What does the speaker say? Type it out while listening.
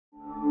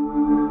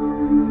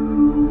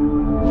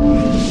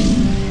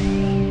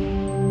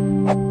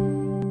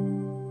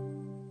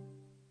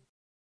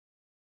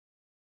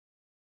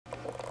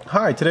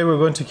Hi, today we're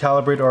going to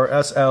calibrate our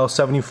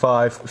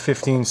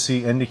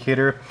SL-7515-C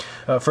indicator.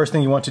 First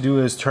thing you want to do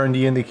is turn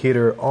the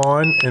indicator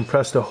on and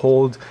press the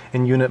hold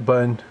and unit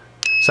button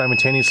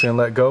simultaneously and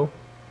let go.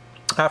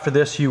 After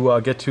this, you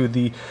get to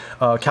the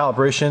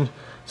calibration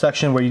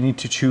section where you need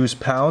to choose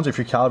pounds if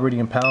you're calibrating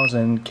in pounds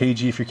and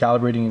kg if you're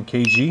calibrating in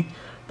kg.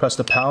 Press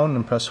the pound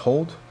and press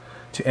hold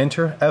to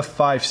enter.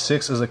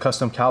 F56 is a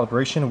custom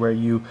calibration where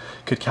you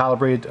could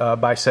calibrate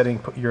by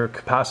setting your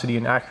capacity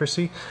and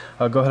accuracy.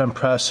 Go ahead and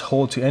press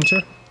hold to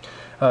enter.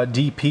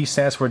 DP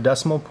stands for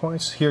decimal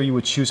points. Here you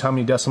would choose how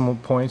many decimal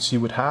points you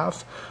would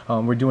have.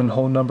 We're doing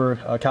whole number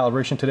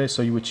calibration today,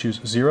 so you would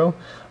choose 0.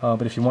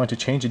 But if you want to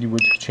change it, you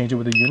would change it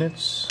with the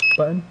units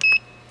button.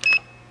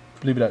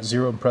 Leave it at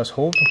 0 and press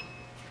hold.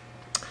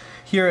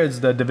 Here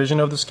is the division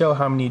of the scale,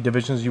 how many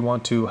divisions you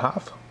want to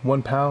have.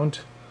 1 pound,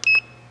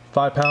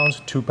 5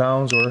 pounds, 2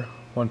 pounds, or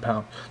 1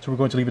 pound. So we're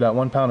going to leave it at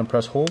 1 pound and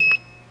press hold.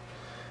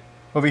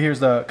 Over here is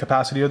the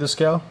capacity of the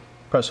scale.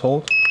 Press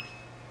hold.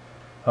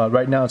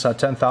 Right now it's at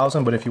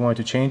 10,000, but if you wanted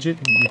to change it,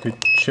 you could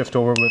shift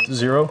over with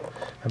 0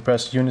 and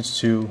press units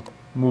to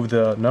move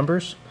the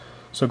numbers.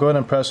 So go ahead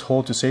and press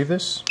hold to save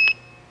this.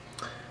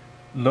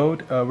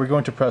 Load, we're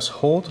going to press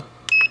hold.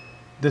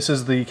 This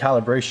is the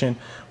calibration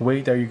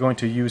weight that you're going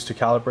to use to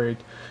calibrate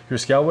your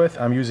scale with.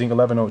 I'm using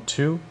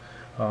 1102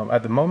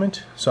 at the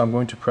moment, so I'm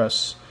going to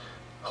press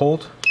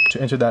hold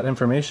to enter that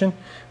information.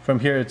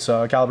 From here, it's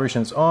calibration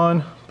is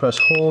on. Press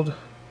hold.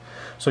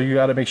 So you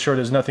got to make sure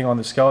there's nothing on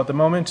the scale at the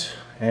moment.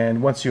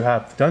 And once you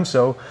have done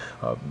so,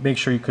 make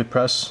sure you could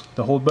press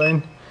the hold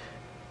button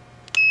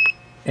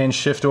and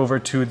shift over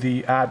to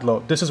the add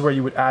load. This is where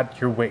you would add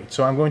your weight.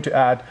 So I'm going to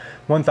add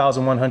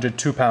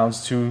 1,102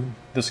 pounds to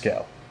the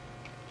scale.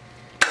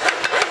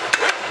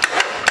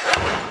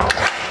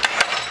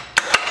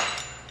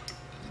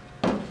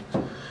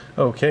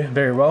 Okay,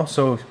 very well.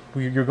 So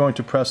you're going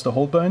to press the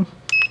hold button,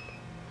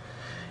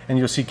 and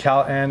you'll see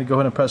cal and go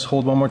ahead and press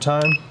hold one more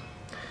time,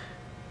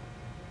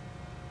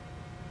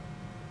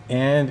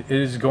 and it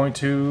is going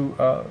to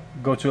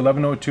go to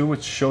 1102,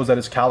 which shows that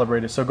it's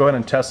calibrated. So go ahead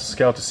and test the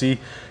scale to see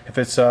if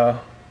its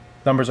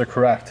numbers are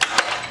correct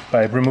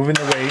by removing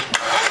the weight.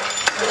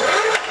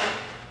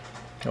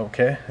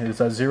 Okay, it is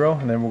at 0,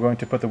 and then we're going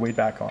to put the weight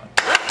back on.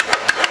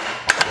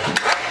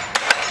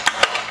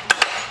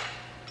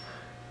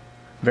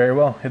 Very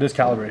well, it is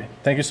calibrated.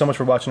 Thank you so much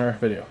for watching our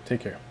video. Take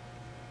care.